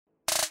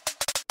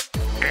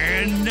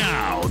And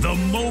now, the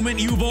moment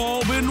you've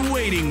all been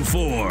waiting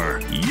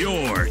for.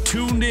 You're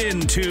tuned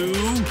in to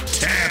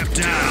Tapped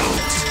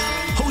Out.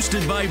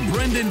 Hosted by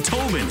Brendan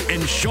Tobin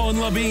and Sean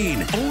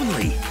Levine.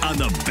 Only on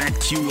the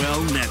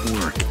BetQL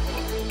Network.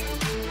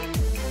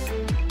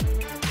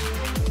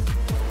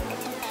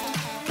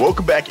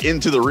 Welcome back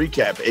into the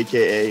recap,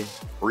 a.k.a.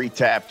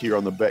 Retapped here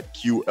on the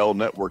BetQL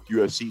Network.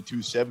 UFC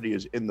 270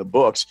 is in the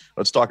books.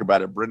 Let's talk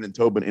about it. Brendan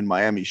Tobin in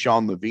Miami,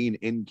 Sean Levine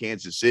in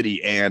Kansas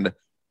City. And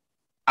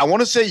I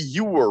want to say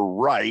you were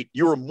right.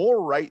 You were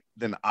more right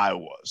than I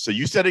was. So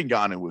you said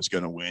Ngannou was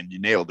going to win. You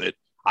nailed it.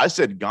 I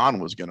said Gane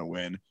was going to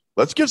win.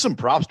 Let's give some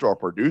props to our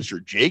producer,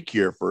 Jake,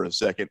 here for a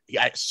second.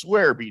 I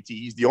swear, BT,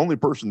 he's the only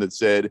person that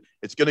said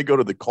it's going to go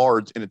to the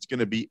cards and it's going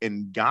to be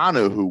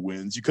Ngannou who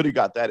wins. You could have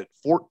got that at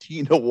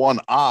 14-1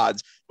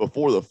 odds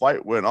before the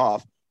fight went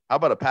off. How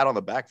about a pat on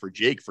the back for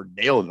Jake for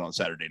nailing it on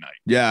Saturday night?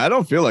 Yeah, I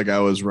don't feel like I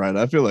was right.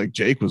 I feel like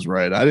Jake was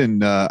right. I didn't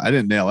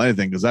nail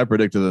anything because I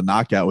predicted a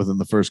knockout within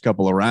the first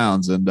couple of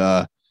rounds. And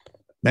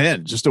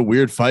man, just a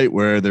weird fight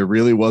where there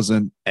really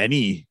wasn't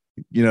any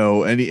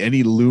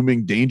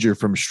looming danger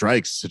from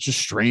strikes. Such a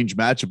strange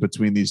matchup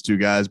between these two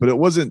guys, but it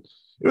was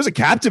a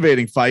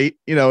captivating fight.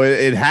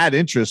 It had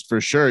interest for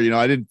sure.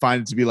 I didn't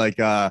find it to be like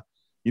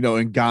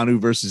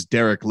Ngannou versus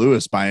Derek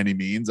Lewis by any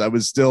means. I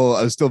was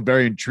still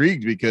very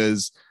intrigued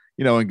because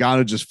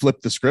Ngannou just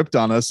flipped the script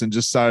on us and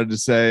just started to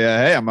say,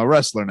 hey, I'm a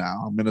wrestler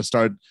now. I'm going to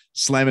start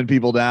slamming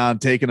people down,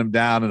 taking them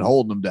down, and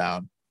holding them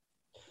down.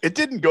 It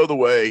didn't go the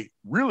way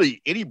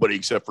really anybody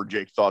except for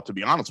Jake thought, to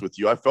be honest with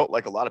you. I felt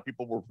like a lot of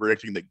people were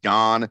predicting that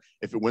Gane,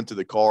 if it went to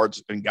the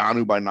cards, and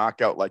Ngannou by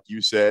knockout, like you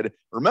said.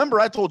 Remember,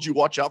 I told you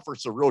watch out for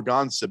Cyril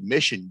Gane's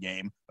submission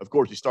game. Of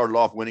course, he started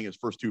off winning his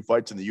first two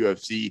fights in the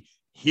UFC,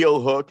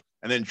 heel hook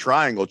and then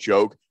triangle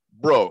choke.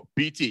 Bro,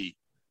 BT,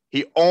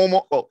 he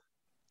almost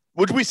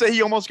would we say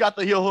he almost got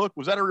the heel hook?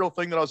 Was that a real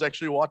thing that I was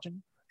actually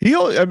watching?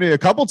 A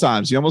couple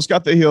times he almost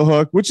got the heel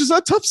hook, which is a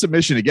tough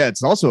submission to get.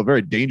 It's also a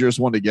very dangerous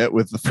one to get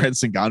with the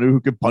Francis Ngannou, who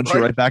could punch you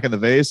right back in the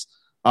face.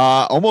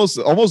 Almost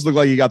looked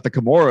like he got the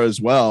Kimura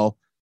as well.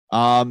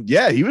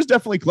 Yeah, he was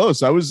definitely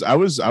close. I was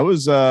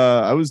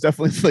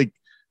definitely like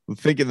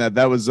thinking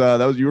that was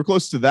you were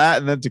close to that,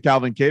 and then to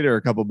Calvin Kattar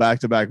a couple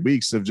back-to-back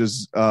weeks of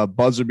just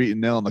buzzer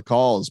beating nail on the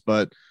calls.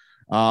 But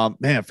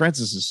man,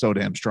 Francis is so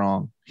damn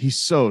strong. He's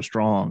so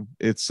strong.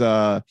 It's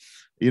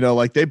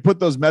like they put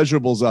those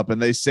measurables up and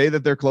they say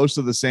that they're close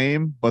to the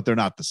same, but they're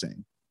not the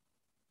same.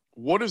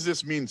 What does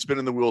this mean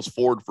spinning the wheels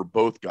forward for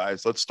both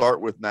guys? Let's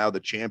start with now the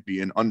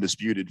champion,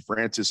 undisputed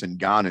Francis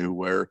Ngannou,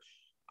 where,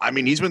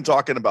 he's been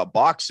talking about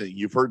boxing.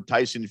 You've heard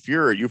Tyson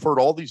Fury. You've heard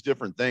all these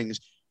different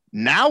things.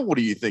 Now, what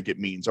do you think it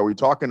means? Are we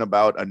talking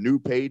about a new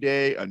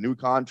payday, a new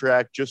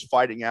contract, just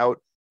fighting out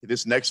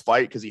this next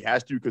fight because he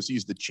has to, because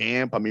he's the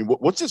champ?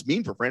 What's this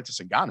mean for Francis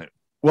Ngannou?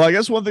 Well, I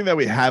guess one thing that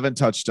we haven't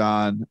touched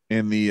on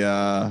in the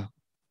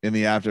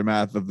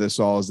aftermath of this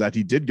all is that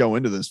he did go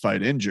into this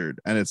fight injured,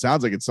 and it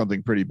sounds like it's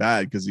something pretty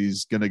bad because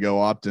he's going to go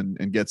opt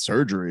and get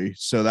surgery.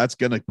 So that's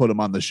going to put him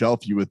on the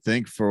shelf, you would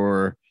think,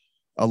 for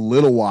a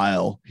little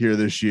while here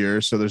this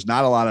year. So there's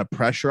not a lot of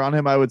pressure on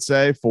him, I would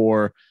say,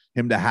 for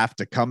him to have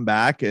to come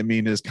back.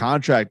 His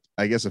contract,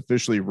 I guess,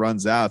 officially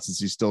runs out since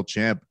he's still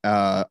champ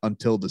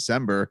until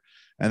December.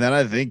 And then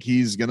I think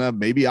he's going to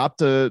maybe opt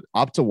to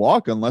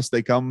walk unless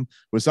they come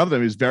with something.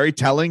 He was very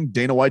telling.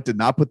 Dana White did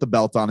not put the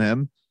belt on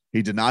him.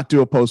 He did not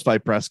do a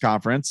post-fight press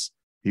conference.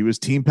 He was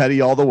team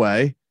petty all the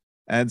way.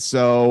 And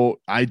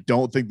so I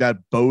don't think that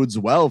bodes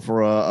well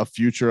for a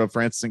future of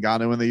Francis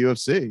Ngannou in the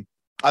UFC.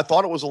 I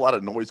thought it was a lot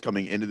of noise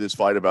coming into this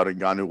fight about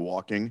Ngannou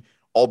walking.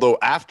 Although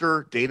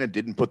after Dana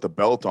didn't put the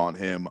belt on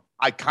him,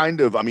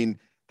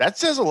 that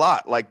says a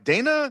lot. Like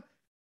Dana,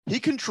 he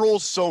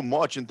controls so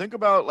much. And think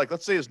about,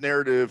 let's say his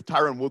narrative,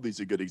 Tyron Woodley's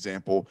a good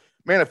example.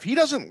 Man, if he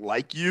doesn't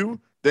like you,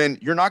 then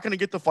you're not going to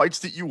get the fights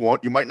that you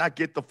want. You might not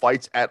get the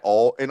fights at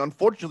all. And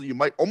unfortunately, you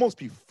might almost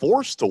be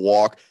forced to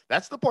walk.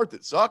 That's the part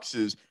that sucks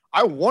is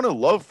I want to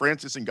love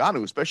Francis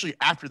Ngannou, especially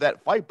after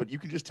that fight, but you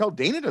can just tell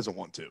Dana doesn't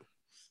want to.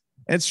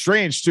 It's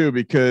strange too,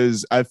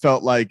 because I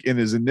felt like in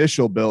his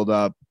initial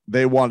buildup,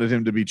 they wanted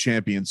him to be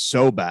champion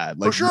so bad.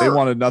 Like They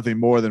wanted nothing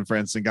more than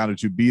Francis Ngannou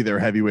to be their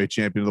heavyweight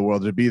champion of the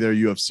world, to be their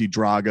UFC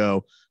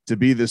Drago, to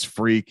be this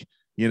freak.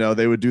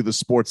 They would do the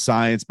sports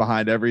science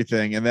behind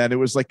everything. And then it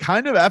was like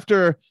kind of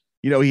after,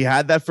 he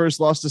had that first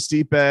loss to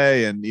Stipe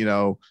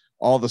and,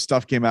 all the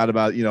stuff came out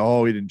about, he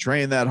didn't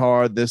train that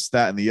hard, this,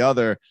 that, and the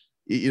other.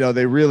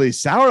 They really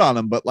soured on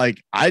him. But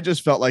I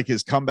just felt like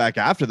his comeback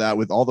after that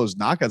with all those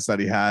knockouts that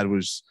he had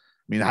was,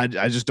 I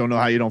just don't know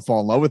how you don't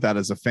fall in love with that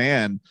as a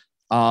fan.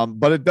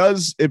 But it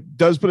does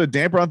put a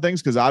damper on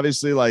things because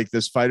obviously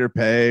this fighter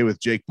pay with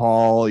Jake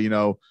Paul,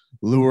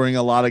 luring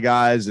a lot of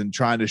guys and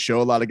trying to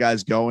show a lot of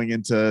guys going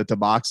into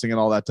boxing and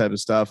all that type of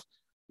stuff.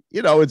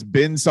 It's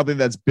been something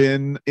that's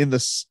been in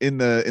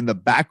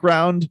the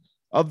background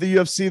of the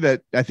UFC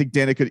that I think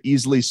Dana could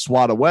easily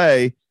swat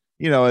away,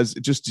 as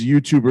just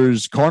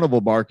YouTubers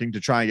carnival barking to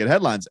try and get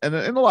headlines. And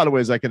in a lot of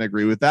ways, I can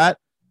agree with that.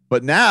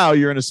 But now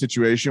you're in a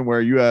situation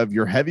where you have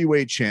your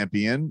heavyweight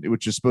champion,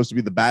 which is supposed to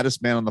be the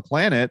baddest man on the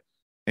planet,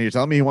 and you're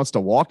telling me he wants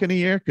to walk in a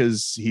year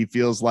because he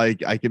feels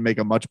like I can make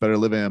a much better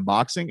living in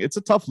boxing. It's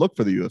a tough look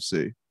for the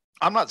UFC.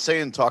 I'm not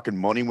saying talking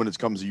money when it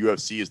comes to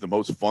UFC is the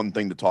most fun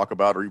thing to talk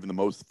about or even the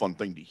most fun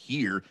thing to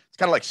hear. It's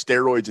kind of like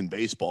steroids in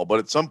baseball, but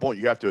at some point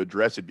you have to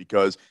address it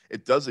because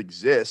it does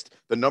exist.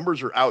 The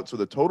numbers are out. So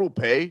the total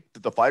pay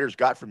that the fighters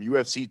got from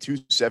UFC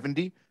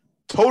 270,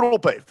 total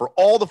pay for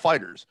all the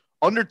fighters,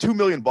 under $2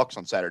 million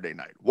on Saturday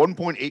night,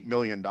 $1.8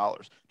 million.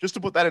 Just to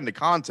put that into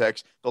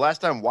context, the last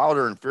time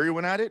Wilder and Fury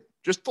went at it,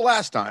 just the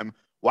last time,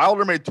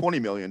 Wilder made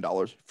 $20 million.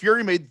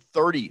 Fury made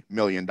 $30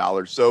 million.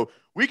 So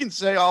we can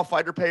say, oh,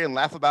 fighter pay and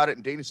laugh about it.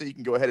 And Dana said you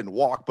can go ahead and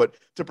walk. But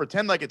to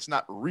pretend like it's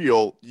not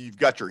real, you've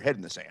got your head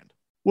in the sand.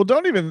 Well,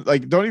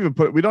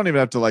 we don't even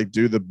have to like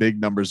do the big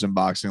numbers in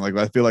boxing. Like,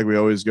 I feel like we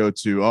always go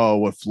to, oh,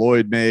 what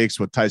Floyd makes,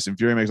 what Tyson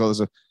Fury makes, all this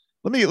stuff.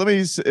 Let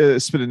me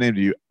spit a name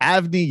to you.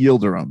 Avni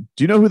Yildirim.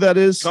 Do you know who that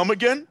is? Come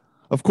again?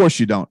 Of course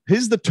you don't.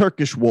 He's the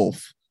Turkish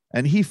Wolf,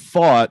 and he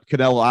fought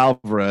Canelo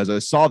Alvarez. I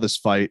saw this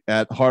fight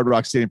at Hard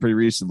Rock Stadium pretty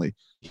recently.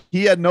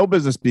 He had no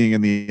business being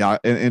in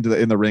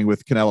the ring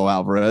with Canelo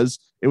Alvarez.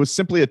 It was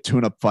simply a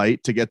tune-up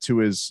fight to get to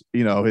his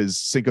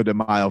Cinco de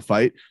Mayo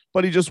fight,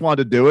 but he just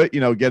wanted to do it,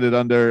 get it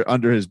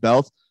under his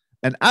belt.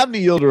 And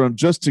Avni Yildirim,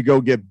 just to go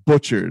get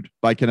butchered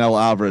by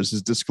Canelo Alvarez,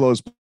 his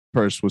disclosed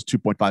purse was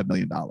 $2.5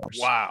 million.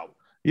 Wow.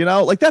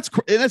 That's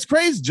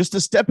crazy just to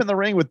step in the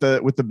ring with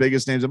the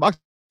biggest names in boxing.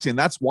 And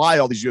that's why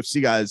all these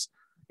UFC guys,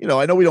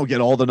 I know we don't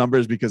get all the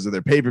numbers because of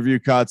their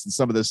pay-per-view cuts and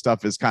some of this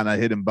stuff is kind of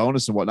hidden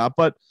bonus and whatnot,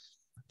 but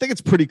I think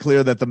it's pretty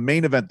clear that the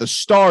main event, the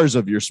stars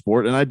of your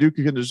sport, and I do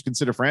just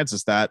consider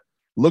Francis that,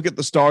 look at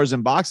the stars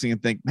in boxing and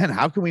think, man,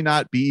 how can we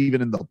not be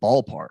even in the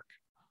ballpark?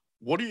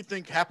 What do you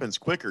think happens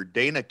quicker?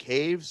 Dana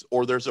caves,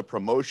 or there's a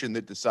promotion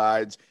that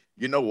decides,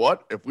 you know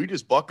what, if we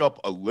just buck up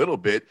a little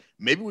bit,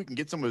 maybe we can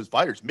get some of his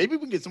fighters. Maybe we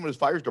can get some of his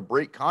fighters to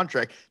break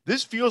contract.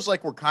 This feels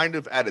like we're kind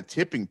of at a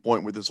tipping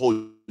point with this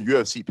whole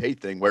UFC pay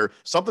thing where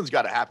something's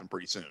got to happen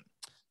pretty soon.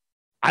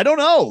 I don't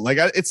know. Like,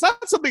 it's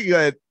not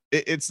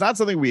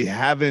something we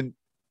haven't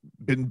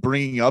been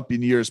bringing up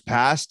in years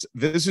past.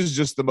 This is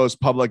just the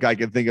most public I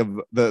can think of.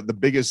 The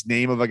biggest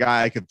name of a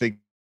guy I could think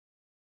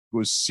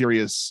was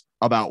serious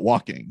about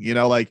walking.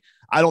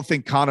 I don't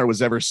think Conor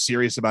was ever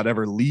serious about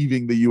ever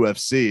leaving the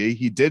UFC.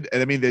 He did.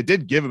 And I mean, they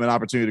did give him an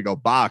opportunity to go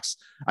box.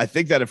 I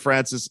think that if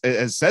Francis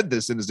has said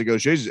this in his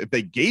negotiations, if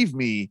they gave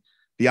me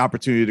the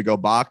opportunity to go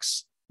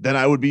box, then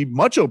I would be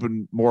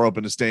more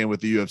open to staying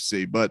with the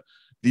UFC. But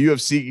the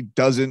UFC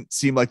doesn't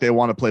seem like they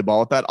want to play ball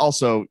with that.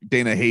 Also,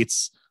 Dana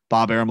hates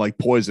Bob Arum like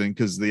poison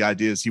because the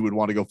idea is he would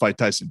want to go fight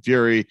Tyson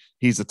Fury.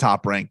 He's a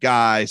top ranked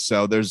guy.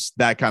 So there's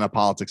that kind of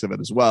politics of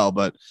it as well.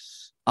 But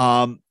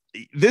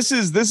this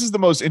is the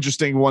most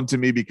interesting one to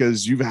me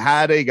because you've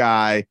had a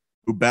guy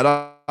who bet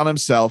on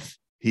himself.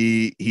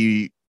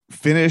 He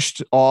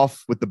finished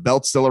off with the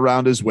belt still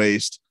around his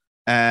waist,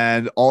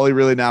 and all he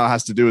really now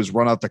has to do is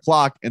run out the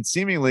clock, and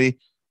seemingly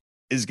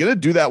is going to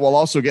do that while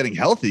also getting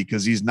healthy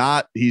because he's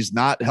not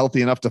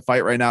healthy enough to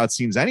fight right now, it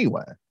seems,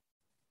 anyway.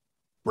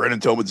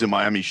 Brendan Tobin's in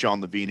Miami,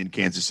 Sean Levine in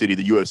Kansas City.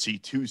 The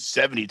UFC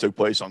 270 took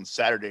place on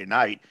Saturday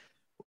night.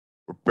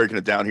 We're breaking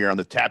it down here on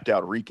the Tapped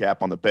Out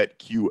recap on the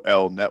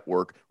BetQL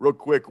network. Real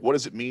quick, what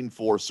does it mean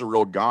for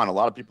Ciryl Gane? A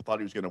lot of people thought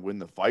he was going to win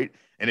the fight.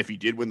 And if he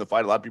did win the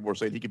fight, a lot of people were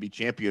saying he could be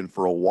champion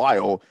for a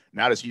while.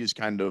 Now does he just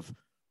kind of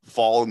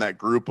fall in that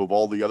group of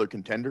all the other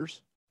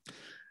contenders?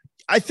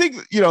 I think,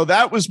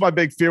 that was my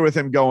big fear with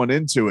him going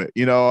into it.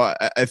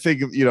 I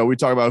think, we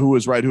talk about who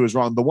was right, who was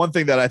wrong. The one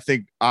thing that I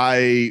think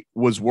I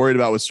was worried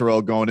about with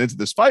Ciryl going into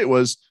this fight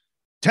was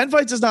 10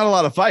 fights is not a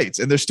lot of fights,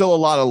 and there's still a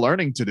lot of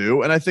learning to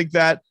do. And I think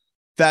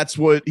that's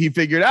what he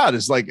figured out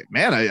is like,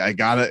 man, I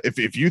gotta,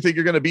 if you think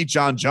you're going to beat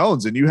John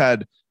Jones and you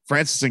had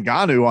Francis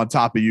Ngannou on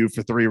top of you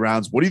for 3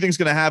 rounds, what do you think is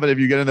going to happen if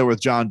you get in there with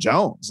John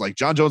Jones? Like,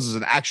 John Jones is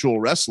an actual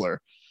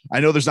wrestler.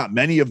 I know there's not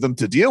many of them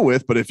to deal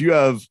with, but if you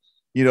have,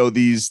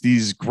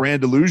 these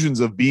grand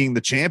illusions of being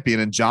the champion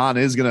and John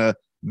is going to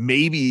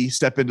maybe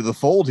step into the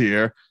fold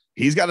here,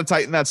 he's got to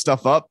tighten that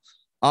stuff up.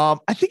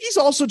 I think he's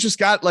also just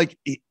got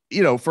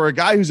for a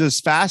guy who's as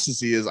fast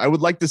as he is, I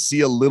would like to see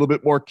a little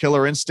bit more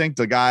killer instinct,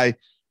 a guy,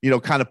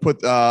 kind of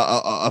put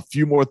a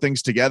few more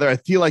things together. I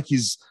feel like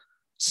he's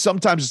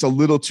sometimes just a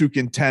little too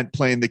content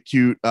playing the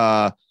cute,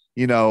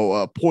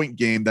 point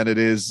game than it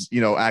is,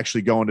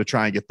 actually going to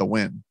try and get the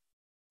win.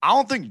 I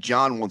don't think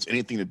John wants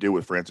anything to do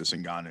with Francis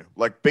Ngannou.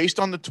 Like, based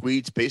on the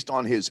tweets, based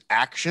on his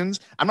actions,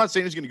 I'm not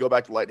saying he's going to go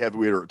back to light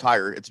heavyweight or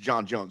retire. It's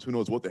John Jones. Who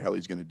knows what the hell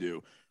he's going to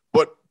do?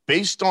 But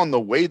based on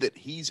the way that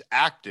he's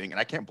acting, and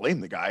I can't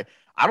blame the guy,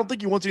 I don't think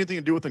he wants anything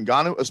to do with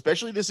Ngannou,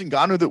 especially this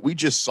Ngannou that we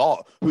just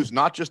saw, who's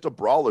not just a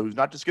brawler, who's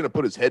not just going to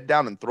put his head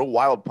down and throw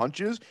wild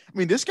punches. I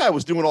mean, this guy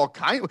was doing all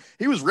kinds.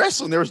 He was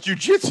wrestling. There was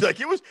jiu-jitsu.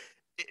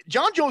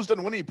 John Jones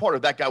doesn't want any part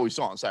of that guy we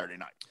saw on Saturday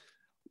night.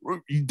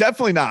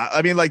 Definitely not.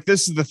 I mean, like,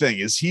 this is the thing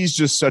is he's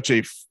just such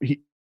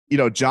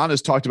John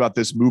has talked about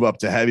this move up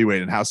to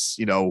heavyweight and how,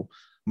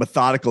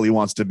 methodical he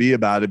wants to be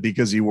about it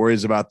because he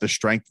worries about the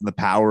strength and the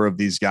power of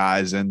these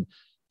guys. And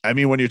I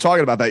mean, when you're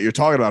talking about that, you're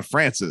talking about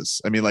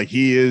Francis. I mean, like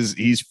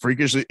he's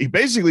freakishly, he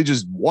basically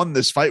just won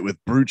this fight with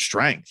brute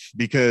strength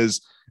because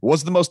it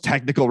wasn't the most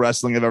technical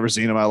wrestling I've ever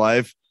seen in my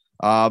life.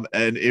 And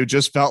it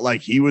just felt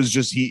like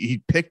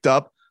he picked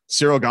up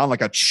Cyril Gahn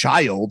like a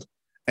child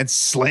and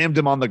slammed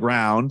him on the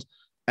ground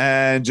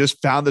and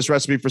just found this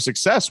recipe for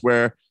success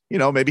where, you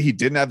know, maybe he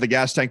didn't have the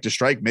gas tank to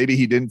strike. Maybe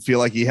he didn't feel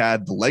like he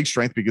had the leg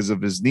strength because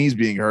of his knees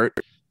being hurt,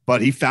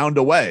 but he found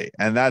a way.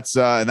 And that's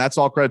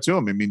all credit to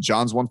him. I mean,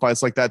 John's won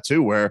fights like that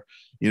too, where,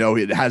 you know,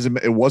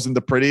 it wasn't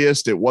the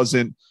prettiest, it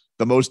wasn't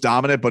the most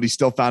dominant, but he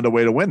still found a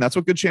way to win. That's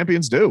what good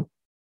champions do.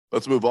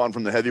 Let's move on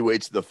from the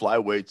heavyweights to the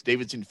flyweights.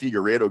 Davidson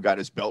Figueiredo got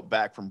his belt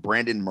back from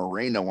Brandon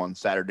Moreno on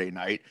Saturday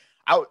night.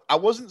 I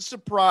wasn't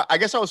surprised. I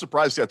guess I was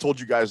surprised because I told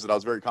you guys that I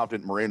was very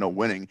confident in Moreno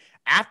winning.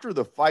 After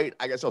the fight,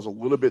 I guess I was a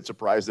little bit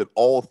surprised that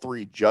all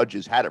three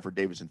judges had it for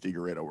Davidson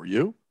Figueiredo. Were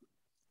you?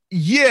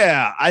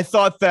 Yeah, I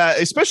thought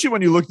that, especially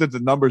when you looked at the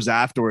numbers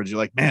afterwards, you're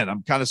like, man,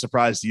 I'm kind of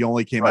surprised he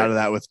only came out of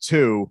that with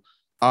two.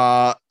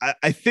 I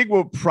think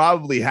what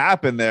probably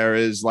happened there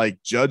is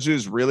like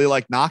judges really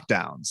like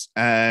knockdowns.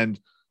 And,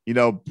 you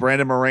know,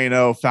 Brandon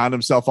Moreno found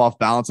himself off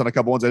balance on a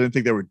couple ones. I didn't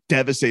think they were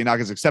devastating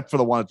knockouts except for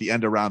the one at the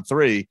end of round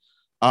 3.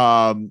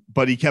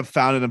 But he kept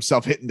finding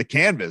himself hitting the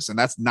canvas, and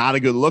that's not a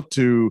good look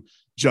to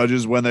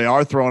judges when they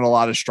are throwing a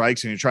lot of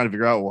strikes and you're trying to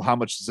figure out, well, how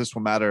much does this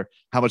one matter?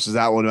 How much does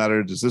that one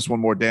matter? Does this one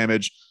more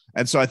damage?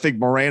 And so I think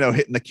Moreno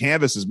hitting the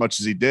canvas as much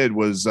as he did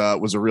was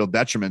a real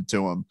detriment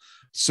to him.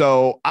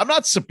 So I'm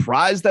not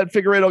surprised that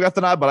Figueiredo got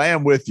the nod, but I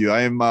am with you.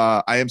 I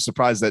am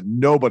surprised that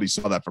nobody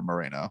saw that from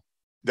Moreno.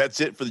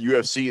 That's it for the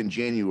UFC in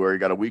January.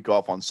 Got a week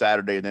off on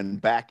Saturday and then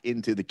back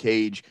into the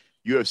cage.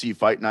 UFC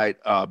Fight Night,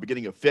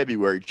 beginning of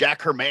February.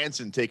 Jack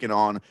Hermanson taking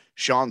on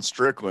Sean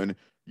Strickland.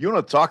 You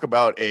want to talk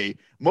about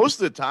most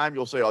of the time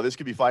you'll say, oh, this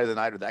could be fight of the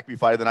night or that could be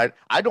fight of the night.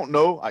 I don't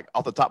know, like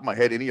off the top of my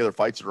head, any other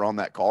fights that are on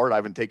that card. I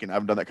haven't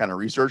done that kind of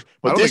research.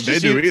 But I don't think they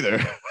do either.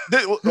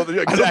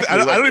 Exactly. I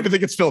don't even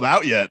think it's filled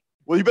out yet.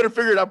 Well, you better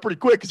figure it out pretty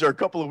quick because they're a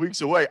couple of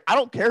weeks away. I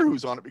don't care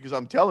who's on it because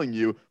I'm telling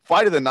you,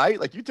 fight of the night.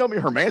 Like you tell me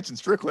Hermanson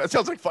Strickland, that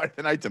sounds like fight of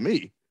the night to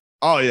me.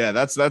 Oh yeah,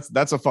 that's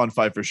a fun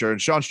fight for sure.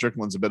 And Sean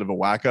Strickland's a bit of a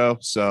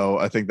wacko, so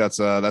I think that's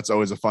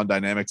always a fun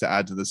dynamic to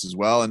add to this as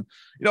well. And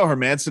you know,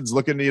 Hermanson's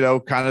looking to, you know,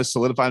 kind of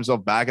solidify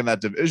himself back in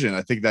that division.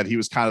 I think that he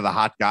was kind of the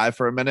hot guy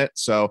for a minute,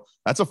 so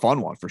that's a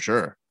fun one for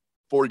sure.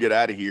 Before we get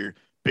out of here,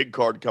 big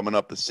card coming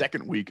up the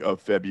second week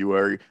of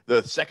February.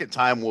 The second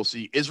time we'll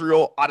see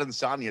Israel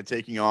Adesanya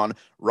taking on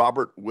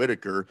Robert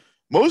Whittaker.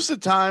 Most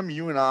of the time,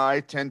 you and I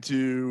tend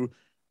to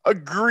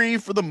agree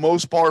for the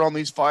most part on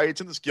these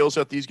fights and the skill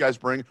set these guys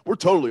bring. We're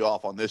totally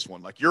off on this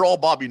one. Like you're all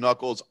Bobby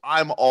Knuckles.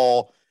 I'm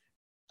all.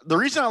 The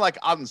reason I like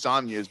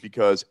Adesanya is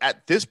because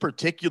at this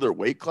particular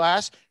weight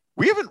class,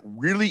 we haven't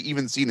really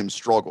even seen him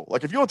struggle.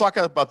 Like if you want to talk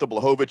about the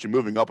Blachowicz and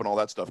moving up and all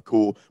that stuff,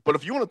 cool. But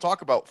if you want to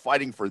talk about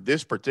fighting for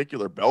this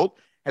particular belt,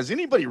 has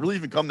anybody really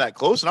even come that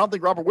close? And I don't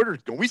think Robert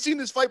Whittaker's going. We've seen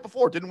this fight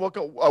before. It didn't work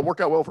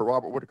out well for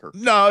Robert Whittaker.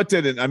 No, it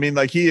didn't. I mean,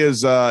 like he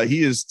is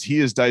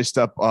diced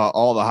up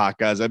all the hot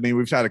guys. I mean,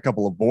 we've had a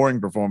couple of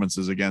boring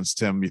performances against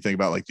him. You think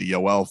about like the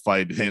Yoel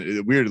fight.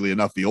 And weirdly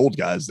enough, the old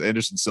guys,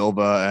 Anderson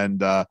Silva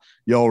and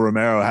Yoel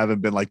Romero,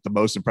 haven't been like the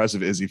most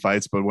impressive Izzy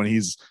fights. But when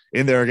he's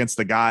in there against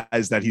the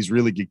guys that he's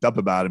really geeked up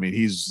about, I mean,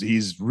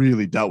 he's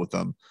really dealt with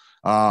them.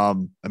 I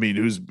mean,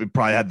 who's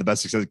probably had the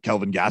best success?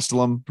 Kelvin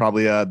Gastelum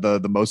probably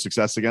the most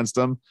success against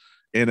him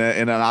in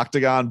an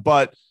octagon.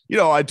 But you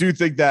know, I do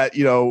think that,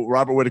 you know,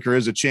 Robert Whittaker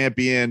is a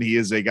champion. He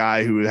is a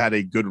guy who had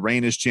a good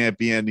reign as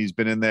champion. He's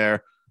been in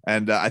there,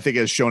 and I think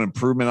has shown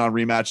improvement on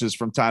rematches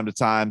from time to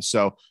time.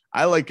 So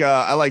I have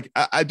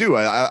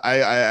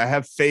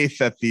faith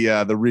that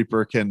the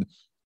Reaper can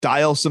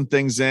dial some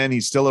things in.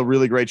 He's still a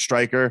really great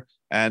striker,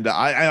 and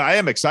I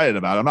am excited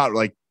about it. I'm not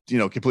like, you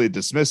know, completely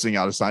dismissing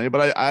Adesanya,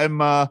 but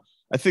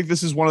I think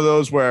this is one of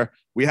those where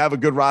we have a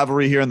good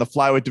rivalry here in the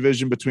flyweight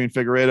division between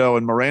Figueiredo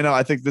and Moreno.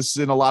 I think this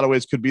in a lot of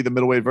ways could be the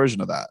middleweight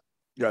version of that.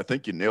 Yeah, I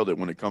think you nailed it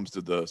when it comes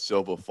to the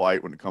Silva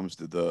fight, when it comes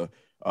to the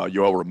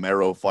Yoel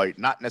Romero fight.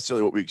 Not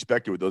necessarily what we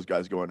expected with those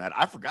guys going at.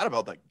 I forgot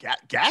about that.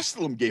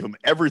 Gastelum gave him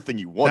everything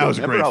he wanted. That was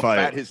Remember a great how fight.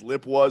 Fat his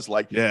lip was?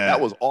 Like, yeah,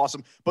 that was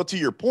awesome. But to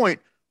your point,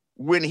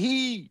 when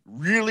he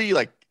really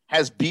like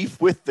has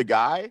beef with the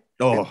guy,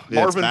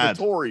 Marvin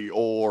Vettori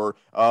or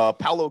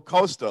Paulo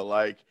Costa,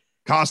 like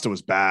Costa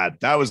was bad.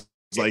 That was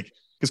like,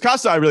 because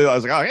Costa, I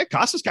was like, oh yeah,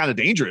 Costa's kind of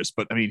dangerous,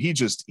 but I mean,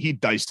 he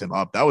diced him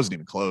up. That wasn't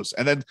even close.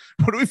 And then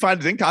what do we find?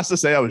 Didn't Costa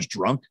say I was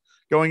drunk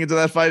going into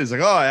that fight? He's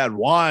like, oh, I had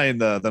wine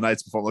the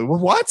nights before. I'm like, well,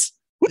 what?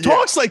 Who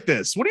talks like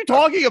this? What are you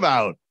talking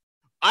about?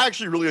 I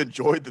actually really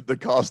enjoyed the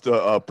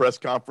Costa press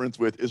conference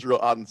with Israel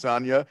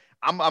Adesanya.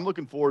 I'm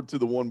looking forward to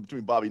the one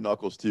between Bobby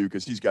Knuckles, too,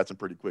 because he's got some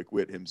pretty quick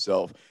wit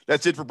himself.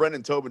 That's it for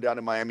Brendan Tobin down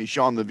in Miami,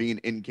 Sean Levine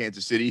in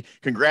Kansas City.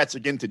 Congrats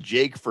again to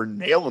Jake for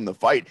nailing the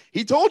fight.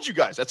 He told you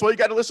guys. That's why you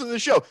got to listen to the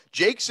show.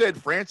 Jake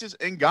said Francis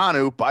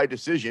Ngannou by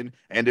decision,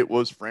 and it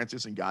was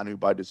Francis Ngannou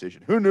by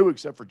decision. Who knew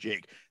except for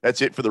Jake?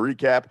 That's it for the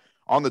recap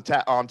on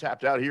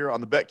Tapped Out here on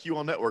the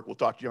BetQL Network. We'll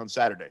talk to you on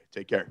Saturday.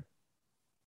 Take care.